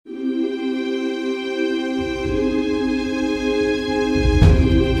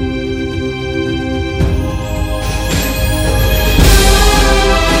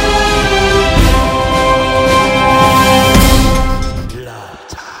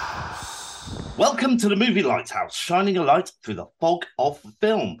Welcome to the Movie Lighthouse, shining a light through the fog of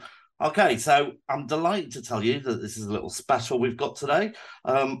film. Okay, so I'm delighted to tell you that this is a little special we've got today.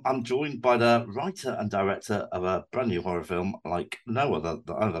 I'm joined by the writer and director of a brand new horror film like no other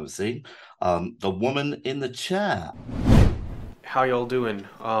that I've ever seen, The Woman in the Chair. How y'all doing?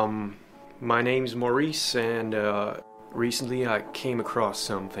 My name's Maurice, and recently I came across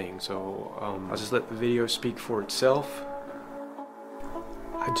something, so I'll just let the video speak for itself.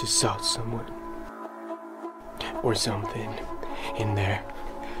 I just saw someone or something in there,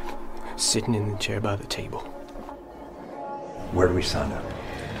 sitting in the chair by the table. Where do we sign up?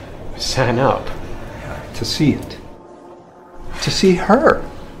 Sign up? To see it. To see her.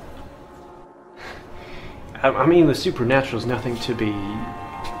 I mean, the supernatural is nothing to be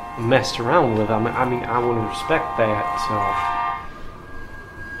messed around with. I mean, I want to respect that,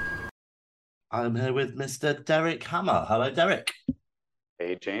 so... I'm here with Mr. Derek Hammer. Hello, Derek.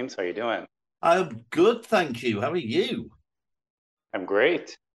 Hey, James, how you doing? I'm good, thank you. How are you? I'm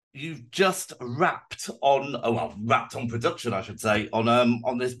great. You've just wrapped on production, I should say,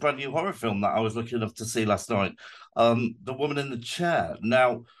 on this brand new horror film that I was lucky enough to see last night, The Woman in the Chair.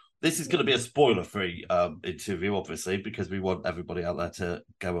 Now, this is going to be a spoiler-free interview, obviously, because we want everybody out there to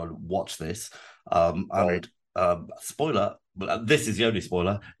go and watch this. Spoiler, but this is the only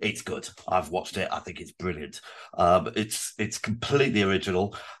spoiler. It's good. I've watched it. I think it's brilliant. It's completely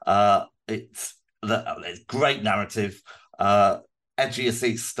original. It's great narrative. Edgy of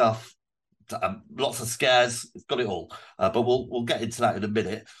seat stuff, lots of scares. It's got it all. But we'll get into that in a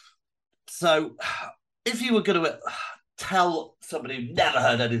minute. So, if you were going to tell somebody who never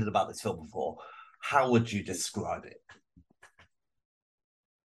heard anything about this film before, how would you describe it?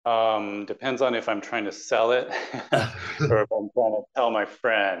 Depends on if I'm trying to sell it or if I'm trying to tell my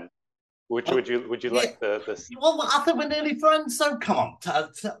friend. Which would you like the? Well, I think we're nearly friends, so come on,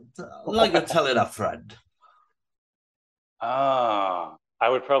 like you're telling a friend. I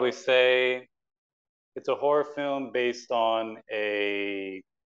would probably say it's a horror film based on a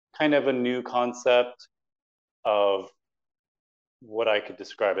kind of a new concept of what I could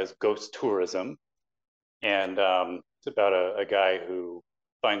describe as ghost tourism. And it's about a guy who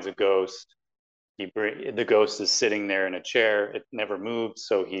finds a ghost. The ghost is sitting there in a chair. It never moves.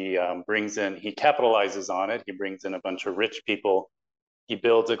 So he capitalizes on it. He brings in a bunch of rich people. He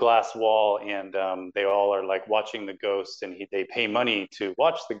builds a glass wall, and they all are like watching the ghost, and they pay money to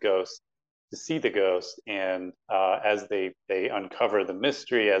watch the ghost, to see the ghost. And as they uncover the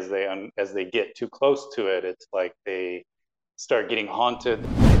mystery, as they get too close to it, it's like they start getting haunted.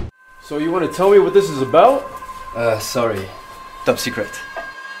 So you want to tell me what this is about? Sorry. Top secret.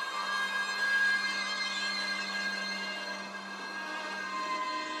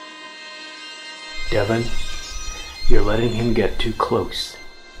 Devin, you're letting him get too close.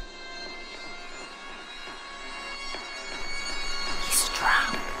 He's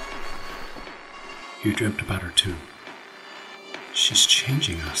drowned. You dreamt about her too. She's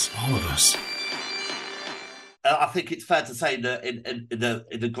changing us, all of us. I think it's fair to say that in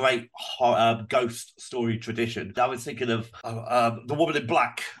the great ghost story tradition, I was thinking of The Woman in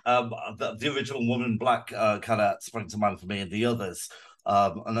Black. The original Woman in Black kind of sprang to mind for me, and the others,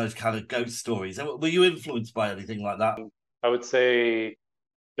 and those kind of ghost stories. Were you influenced by anything like that? I would say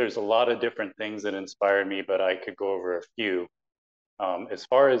there's a lot of different things that inspired me, but I could go over a few. As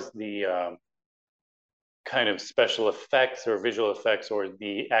far as the kind of special effects or visual effects or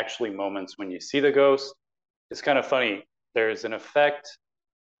the actually moments when you see the ghost, it's kind of funny. There's an effect,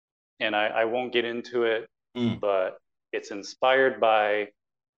 and I won't get into it, but it's inspired by,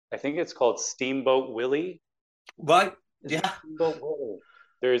 I think it's called Steamboat Willie. Right. Yeah. Steamboat Willie.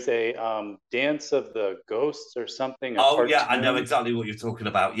 There's a dance of the ghosts or something. Oh, yeah, I know exactly what you're talking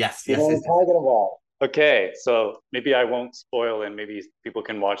about. Yes, You yes. know what Yes. I'm talking about. Okay, so maybe I won't spoil, and maybe people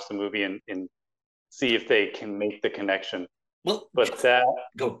can watch the movie and see if they can make the connection. Well, But that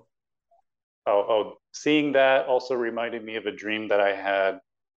go. Seeing that also reminded me of a dream that I had,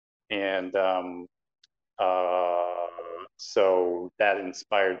 and so that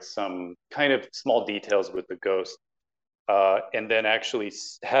inspired some kind of small details with the ghost, and then actually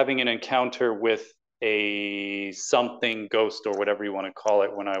having an encounter with a something ghost or whatever you want to call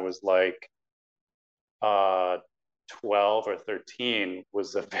it when I was like 12 or 13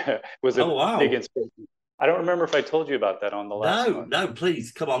 was a Oh, wow. big inspiration. I don't remember if I told you about that on the last one. No,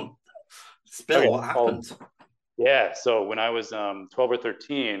 please, come on. Spill Okay, what happened. Yeah, so when I was 12 or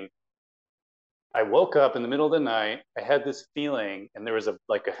 13, I woke up in the middle of the night. I had this feeling, and there was a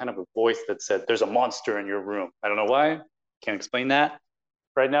kind of a voice that said, "There's a monster in your room." I don't know why. Can't explain that.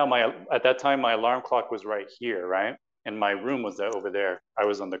 Right now, at that time, my alarm clock was right here, right? and my room was over there. I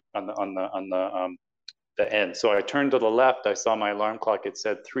was on the end. So I turned to the left. I saw my alarm clock. It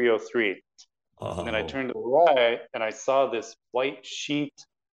said 3:03. And then I turned to the right, and I saw this white sheet,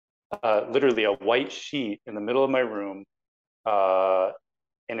 literally a white sheet in the middle of my room,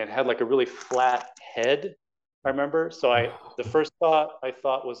 and it had like a really flat head. I remember. So the first thought I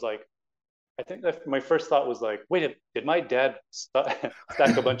thought was like, I think that my first thought was like, wait, did my dad stack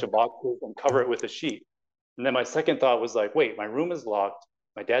a bunch of boxes and cover it with a sheet? And then my second thought was like, wait, my room is locked.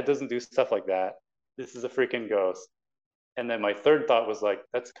 My dad doesn't do stuff like that. This is a freaking ghost. And then my third thought was like,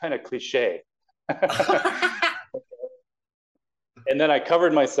 that's kind of cliche. And then I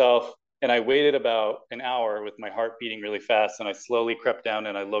covered myself and I waited about an hour with my heart beating really fast. And I slowly crept down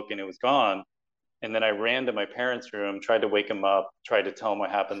and I looked and it was gone. And then I ran to my parents' room, tried to wake them up, tried to tell them what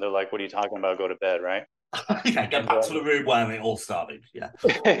happened. They're like, what are you talking about? Go to bed, right? Yeah, get back to the room where it all started. Yeah.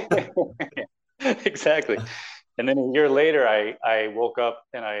 Exactly. And then a year later, I woke up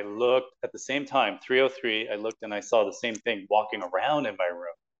and I looked at the same time, 3:03. I looked and I saw the same thing walking around in my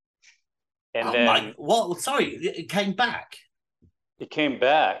room. And then what? Sorry, it came back. It came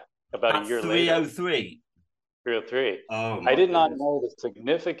back about a year later. 3:03. 3:03. Oh, I did not know the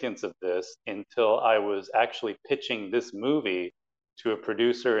significance of this until I was actually pitching this movie to a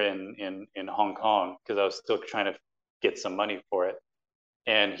producer in Hong Kong because I was still trying to get some money for it.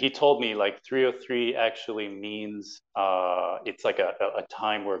 And he told me like 3:03 actually means it's like a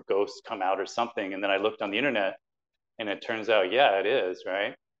time where ghosts come out or something. And then I looked on the internet and it turns out, yeah, it is,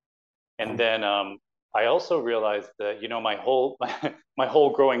 right? And then I also realized that, you know, my whole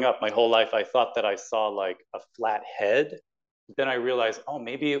growing up, my whole life, I thought that I saw like a flat head. Then I realized, oh,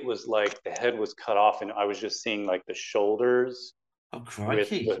 maybe it was like the head was cut off and I was just seeing like the shoulders with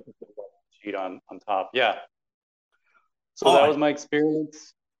the sheet on top. Yeah. So that was my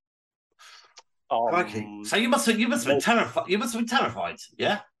experience. So you must have been terrified. You must have been terrified,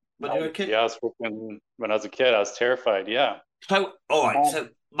 yeah, when you were a kid. Yeah, when I was a kid, I was terrified. Yeah. So all right.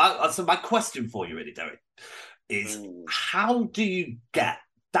 So my question for you, really, Derek, is how do you get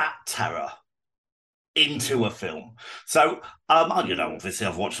that terror into a film? So you know, obviously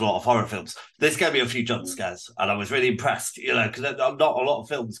I've watched a lot of horror films. This gave me a few jump scares and I was really impressed, you know, because not a lot of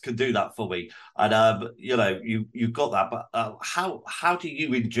films can do that for me. And you know, you got that, but how do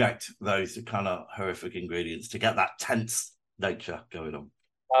you inject those kind of horrific ingredients to get that tense nature going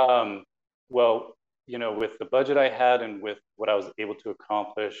on? Well, you know, with the budget I had and with what I was able to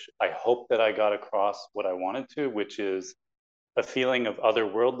accomplish, I hope that I got across what I wanted to, which is a feeling of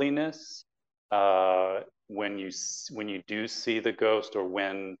otherworldliness when you do see the ghost or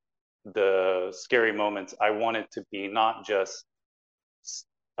when the scary moments. I want it to be not just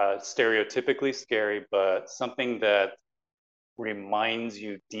stereotypically scary, but something that reminds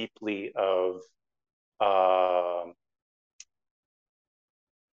you deeply of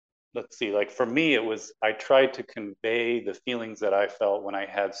let's see, like for me, I tried to convey the feelings that I felt when I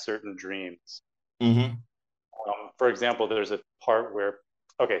had certain dreams. For example, there's a part where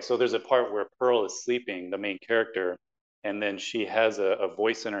Pearl is sleeping, the main character, and then she has a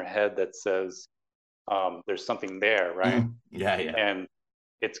voice in her head that says, there's something there, right? Yeah. And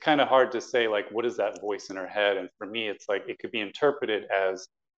it's kind of hard to say, like, what is that voice in her head? And for me, it's like, it could be interpreted as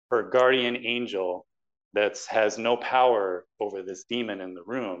her guardian angel that has no power over this demon in the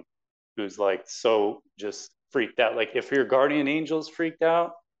room, who's like so just freaked out. Like if your guardian angel's freaked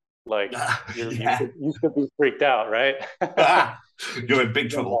out, like you should be freaked out, right? You're in big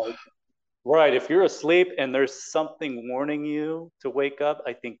trouble. Right. If you're asleep and there's something warning you to wake up,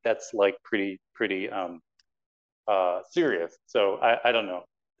 I think that's like pretty serious. So I don't know.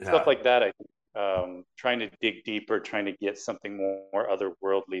 Stuff like that, I think, trying to dig deeper, trying to get something more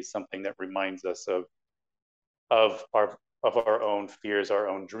otherworldly, something that reminds us of our own fears, our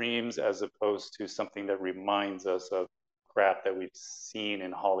own dreams, as opposed to something that reminds us of crap that we've seen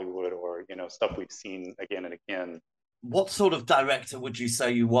in Hollywood or, you know, stuff we've seen again and again. What sort of director would you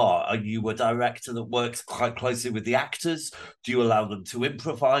say you are? Are you a director that works quite closely with the actors? Do you allow them to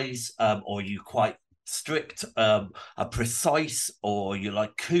improvise? Or are you quite strict, precise, or you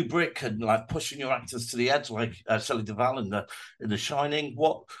like Kubrick and like pushing your actors to the edge, like Shelley Duvall in The Shining?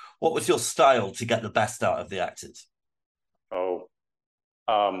 What was your style to get the best out of the actors?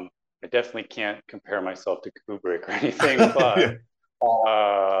 I definitely can't compare myself to Kubrick or anything, but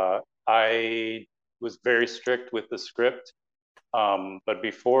I was very strict with the script. But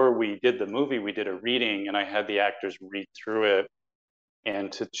before we did the movie, we did a reading and I had the actors read through it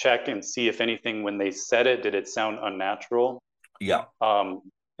and to check and see if anything, when they said it, did it sound unnatural? Yeah. And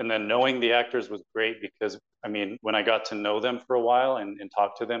then knowing the actors was great because, I mean, when I got to know them for a while and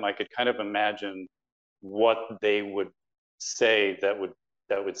talk to them, I could kind of imagine what they would say that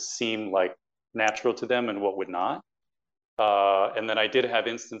would seem like natural to them and what would not. And then I did have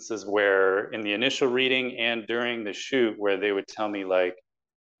instances where in the initial reading and during the shoot where they would tell me like,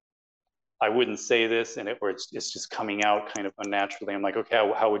 I wouldn't say this, and it's just coming out kind of unnaturally. I'm like, okay,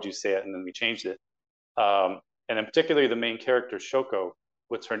 how would you say it? And then we changed it. And then particularly the main character, Shoko,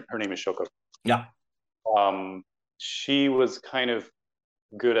 what's her name is Shoko. Yeah. She was kind of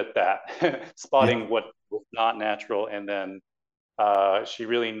good at that, spotting what was not natural. And then she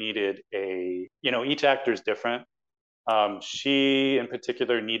really needed each actor is different. She in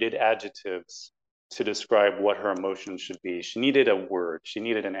particular needed adjectives to describe what her emotions should be. She needed a word. She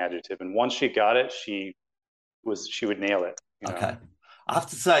needed an adjective. And once she got it, she would nail it. Okay. I have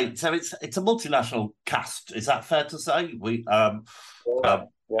to say, so it's a multinational cast. Is that fair to say?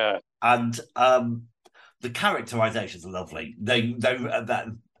 Yeah. And the characterizations are lovely. They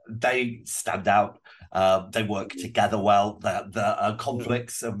stand out. They work together well. The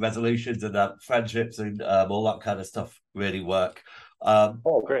conflicts and resolutions and friendships and all that kind of stuff really work.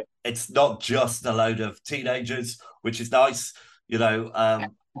 Great. It's not just a load of teenagers, which is nice. I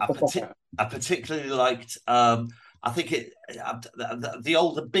particularly liked. I think the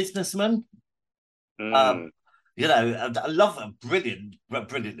older businessman. I love them.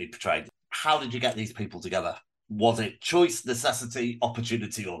 Brilliantly portrayed. How did you get these people together? Was it choice, necessity,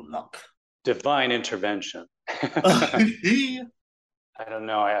 opportunity, or luck? Divine intervention. I don't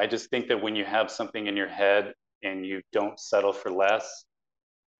know. I just think that when you have something in your head and you don't settle for less,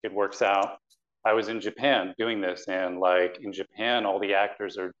 it works out. I was in Japan doing this, and like in Japan, all the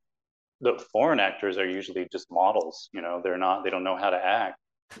foreign actors are usually just models. They don't know how to act.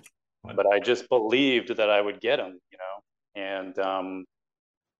 But I just believed that I would get them, and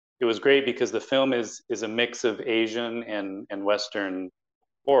it was great because the film is a mix of Asian and Western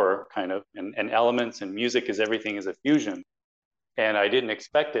horror kind of, and elements, and music everything is a fusion. And I didn't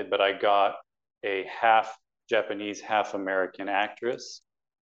expect it, but I got a half Japanese, half American actress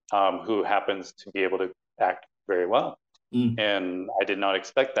who happens to be able to act very well. And I did not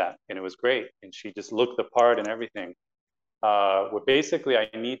expect that. And it was great. And she just looked the part and everything. Basically, I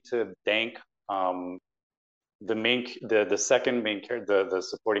need to thank the second main character, the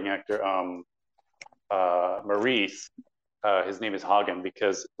supporting actor, Maurice. His name is Hagen,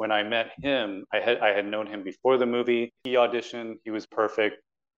 because when I met him, I had known him before the movie. He auditioned. He was perfect.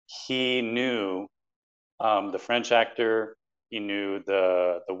 He knew the French actor. He knew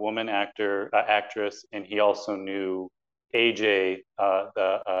the woman actress, and he also knew AJ,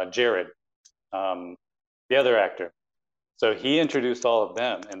 Jared, the other actor. So he introduced all of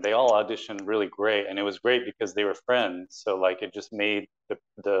them, and they all auditioned really great. And it was great because they were friends. So like it just made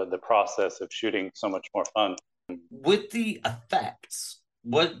the process of shooting so much more fun. With the effects,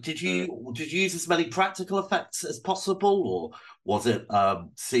 did you use as many practical effects as possible, or was it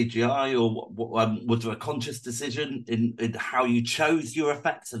CGI, or was there a conscious decision in how you chose your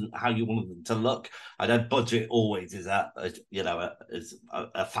effects and how you wanted them to look? I know budget always is a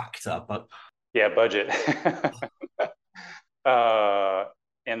factor, but yeah, budget.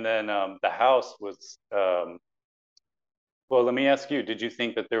 And then the house was. Well, let me ask you: did you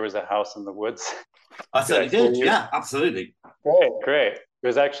think that there was a house in the woods? I certainly did. Yeah, absolutely. Great. It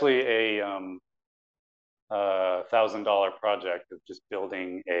was actually a $1,000 project of just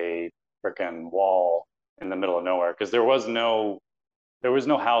building a frickin' wall in the middle of nowhere, because there was no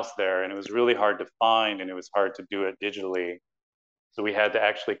house there, and it was really hard to find, and it was hard to do it digitally. So we had to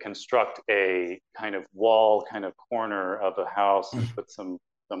actually construct a kind of wall, kind of corner of a house, and put some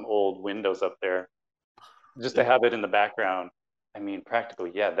old windows up there, just to have it in the background. I mean,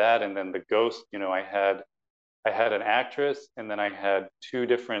 practically, yeah, that, and then the ghost. I had an actress, and then I had two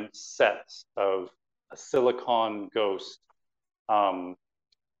different sets of a silicone ghost. I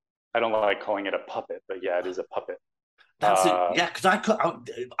don't like calling it a puppet, but yeah, it is a puppet. That's it. Yeah, because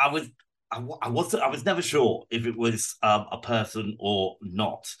I was never sure if it was a person or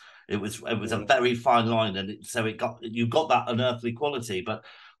not. It was a very fine line, and you got that unearthly quality. But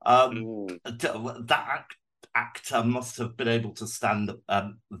that actor must have been able to stand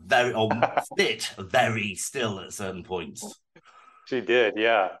sit very still at certain points. She did,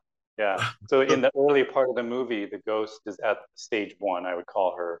 yeah. So in the early part of the movie, the ghost is at stage 1, I would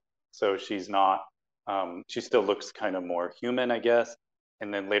call her. So she's not. She still looks kind of more human, I guess.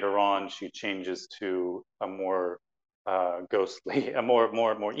 And then later on, she changes to a more ghostly, a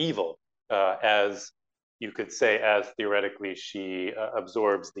more evil, as you could say, as theoretically she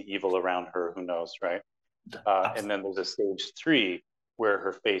absorbs the evil around her. Who knows, right? And then there's a stage 3 where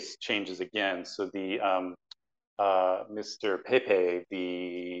her face changes again. So the Mr. Pepe,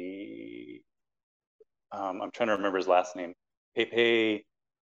 I'm trying to remember his last name. Pepe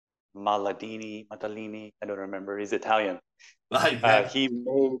Maladini. I don't remember. He's Italian. Yeah. He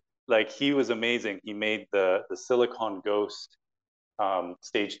made he was amazing. He made the Silicon Ghost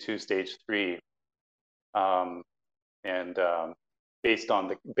stage 2, stage 3, um, and based on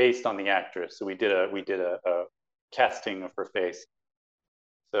the actress. So we did a casting of her face.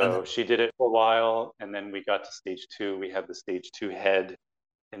 So she did it for a while, and then we got to stage 2. We had the stage 2 head,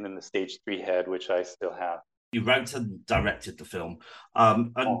 and then the stage 3 head, which I still have. You wrote and directed the film.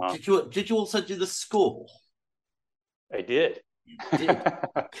 And did you also do the score? I did. You did.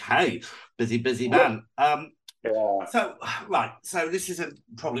 Okay, busy man. Yeah. So right, so this is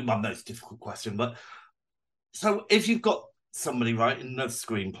probably my most difficult question, but so if you've got somebody writing a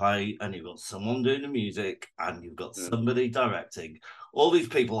screenplay and you've got someone doing the music and you've got somebody directing, all these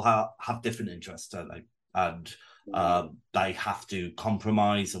people have different interests, don't they? And they have to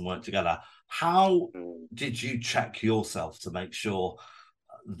compromise and work together. How did you check yourself to make sure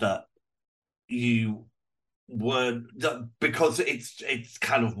that you were, because it's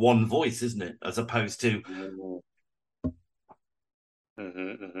kind of one voice, isn't it, as opposed to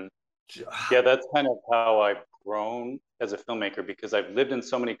yeah, that's kind of how I've grown as a filmmaker, because I've lived in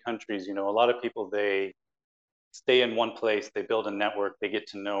so many countries. You know, a lot of people, they stay in one place, they build a network, they get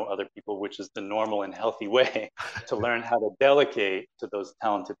to know other people, which is the normal and healthy way to learn how to delegate to those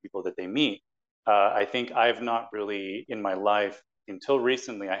talented people that they meet. I think I've not really, in my life, until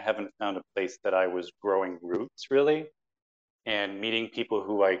recently, I haven't found a place that I was growing roots really, and meeting people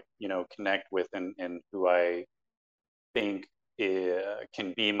who I, connect with, and who I think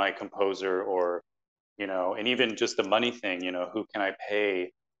can be my composer, or, and even just the money thing, who can I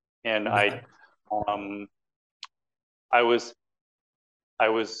pay? And I was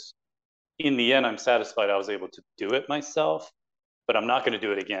in the end, I'm satisfied I was able to do it myself, but I'm not going to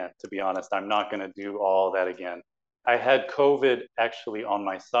do it again. To be honest, I'm not going to do all that again. I had COVID actually on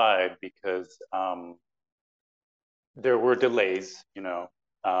my side because there were delays,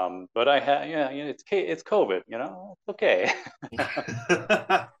 but I had, it's COVID, it's okay.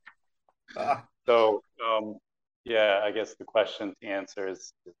 So, yeah, I guess the question to answer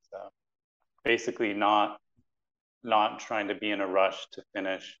is basically not trying to be in a rush to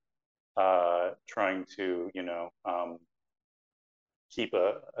finish, trying to, keep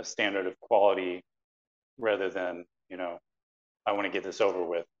a standard of quality rather than, I want to get this over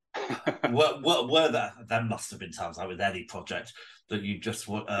with. were there must have been times, like with any project, that you just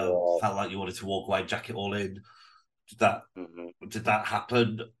felt like you wanted to walk away, jack it all in? Did that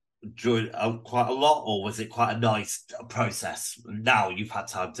happen during quite a lot, or was it quite a nice process? Now you've had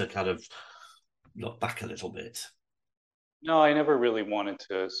time to kind of look back a little bit. No, I never really wanted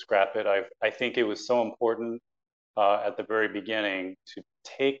to scrap it. I think it was so important at the very beginning to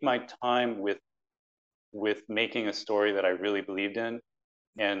take my time with making a story that I really believed in,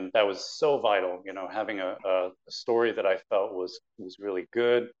 and that was so vital. Having a story that I felt was really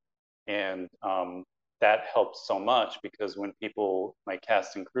good, and that helped so much, because when people, my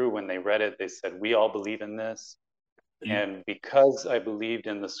cast and crew, when they read it, they said, "We all believe in this," and because I believed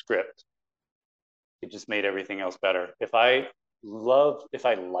in the script, it just made everything else better. If I liked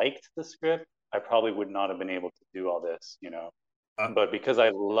the script, I probably would not have been able to do all this, but because I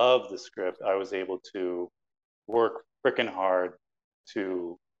love the script, I was able to work freaking hard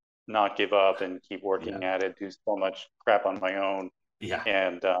to not give up and keep working at it, do so much crap on my own,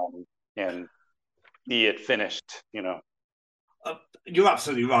 and see it finished, You're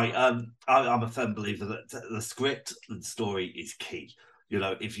absolutely right. I'm a firm believer that the script and story is key.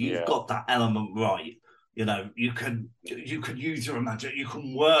 If you've got that element right, you can use your imagination. You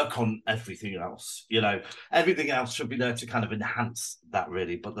can work on everything else. Everything else should be there to kind of enhance that,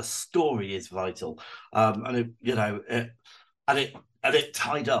 really. But the story is vital, and it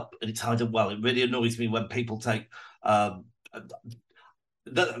tied up, and it tied up well. It really annoys me when people take. For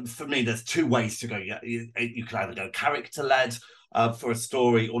me, there's two ways to go. You can either go character led for a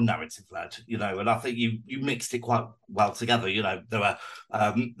story, or narrative led. And I think you mixed it quite well together. There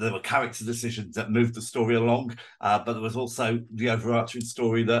were character decisions that moved the story along, but there was also the overarching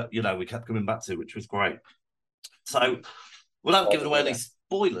story that we kept coming back to, which was great. So, without giving away any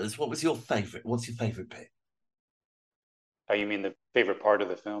spoilers, what's your favorite bit? Oh, you mean the favorite part of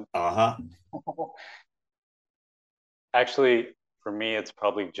the film? Actually, for me, it's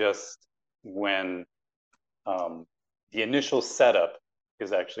probably just when the initial setup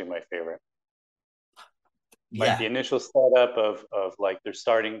is actually my favorite. Like the initial setup of like, they're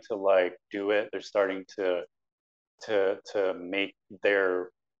starting to like do it. They're starting to make their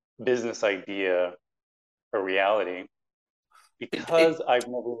business idea a reality. Because I've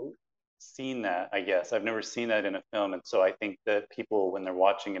never seen that, I guess. I've never seen that in a film. And so I think that people, when they're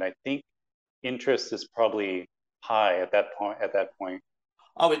watching it, I think interest is probably high at that point.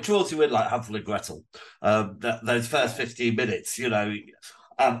 Oh, it draws you in like Hansel and Gretel. Those first 15 minutes, you know,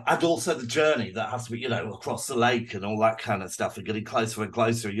 and also the journey that has to be, you know, across the lake and all that kind of stuff, and getting closer and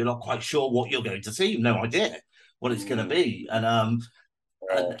closer. You're not quite sure what you're going to see. You've no idea what it's going to be. And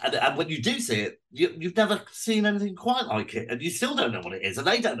when you do see it, you've never seen anything quite like it, and you still don't know what it is, and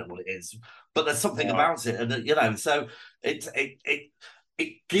they don't know what it is. But there's something about it, and you know, so it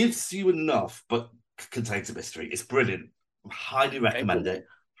gives you enough, but contains a mystery. It's brilliant. Highly recommend it.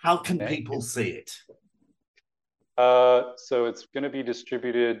 How can people see it? So it's going to be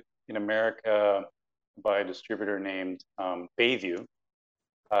distributed in America by a distributor named Bayview.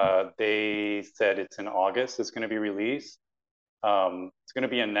 They said it's in August. It's going to be released. It's going to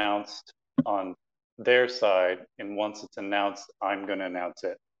be announced on their side, and once it's announced, I'm going to announce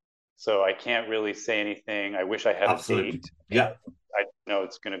it. So I can't really say anything. I wish I had a date. Yeah, I know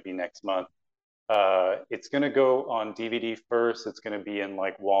it's going to be next month. It's going to go on DVD first. It's going to be in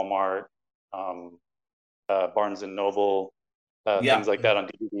like Walmart, Barnes and Noble, things like that on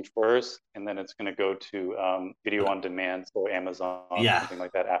DVD first, and then it's going to go to video on demand, so Amazon, something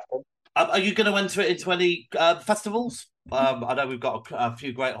like that after. Are you going to enter it into any festivals? I know we've got a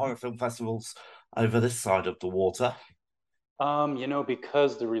few great horror film festivals over this side of the water. You know,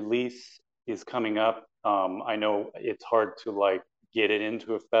 because the release is coming up, I know it's hard to like get it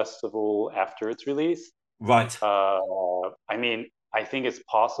into a festival after its release. Right. I mean, I think it's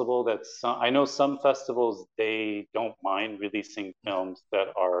possible that I know some festivals, they don't mind releasing films that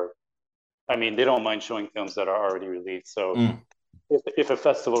are, I mean, they don't mind showing films that are already released. So if a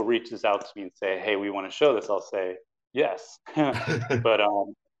festival reaches out to me and say, hey, we want to show this, I'll say yes. But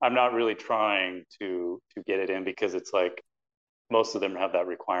I'm not really trying to get it in, because it's like most of them have that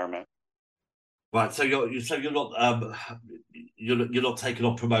requirement. Right, so you're not taking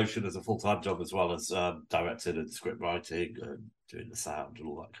on promotion as a full-time job, as well as directing and script writing and doing the sound and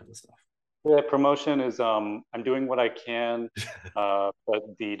all that kind of stuff. Yeah, promotion is I'm doing what I can,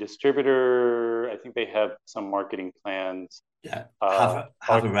 but the distributor, I think they have some marketing plans. Yeah, have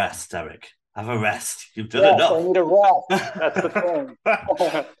a rest, Derek. Have a rest. You've done enough. I need a rest. That's the thing.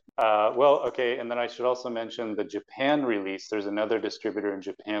 Well, okay, and then I should also mention the Japan release. There's another distributor in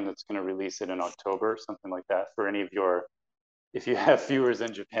Japan that's going to release it in October, something like that. For any of if you have viewers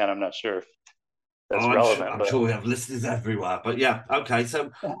in Japan, I'm not sure if that's relevant. I'm sure we have listeners everywhere. But yeah, okay.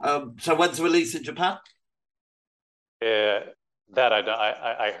 So, so when's the release in Japan? That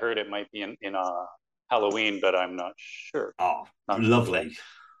I heard it might be in Halloween, but I'm not sure. Oh, lovely.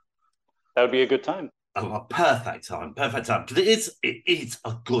 That would be a good time. Oh, a perfect time, because it is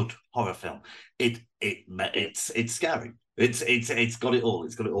a good horror film. It's scary. It's got it all.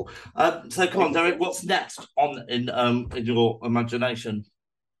 It's got it all. So come on, Derek. What's next in your imagination?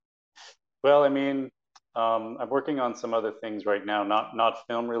 Well, I mean, I'm working on some other things right now, not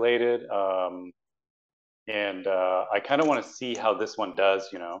film related, and I kind of want to see how this one does.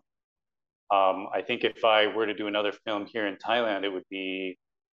 You know, I think if I were to do another film here in Thailand, it would be,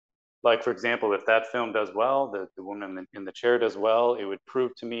 like, for example, if that film does well, the woman in the chair does well, it would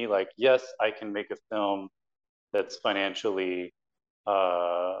prove to me, like, yes, I can make a film that's financially,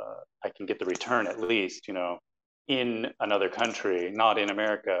 I can get the return at least, you know, in another country, not in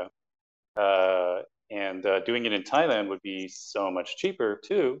America. And doing it in Thailand would be so much cheaper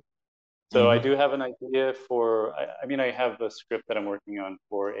too. So I do have an idea for, I mean, I have a script that I'm working on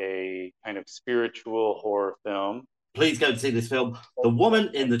for a kind of spiritual horror film. Please go and see this film, The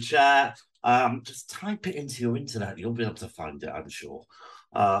Woman in the Chair. Just type it into your internet. You'll be able to find it, I'm sure.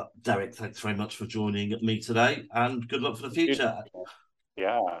 Derek, thanks very much for joining me today, and good luck for the future.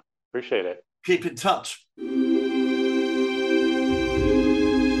 Yeah, appreciate it. Keep in touch.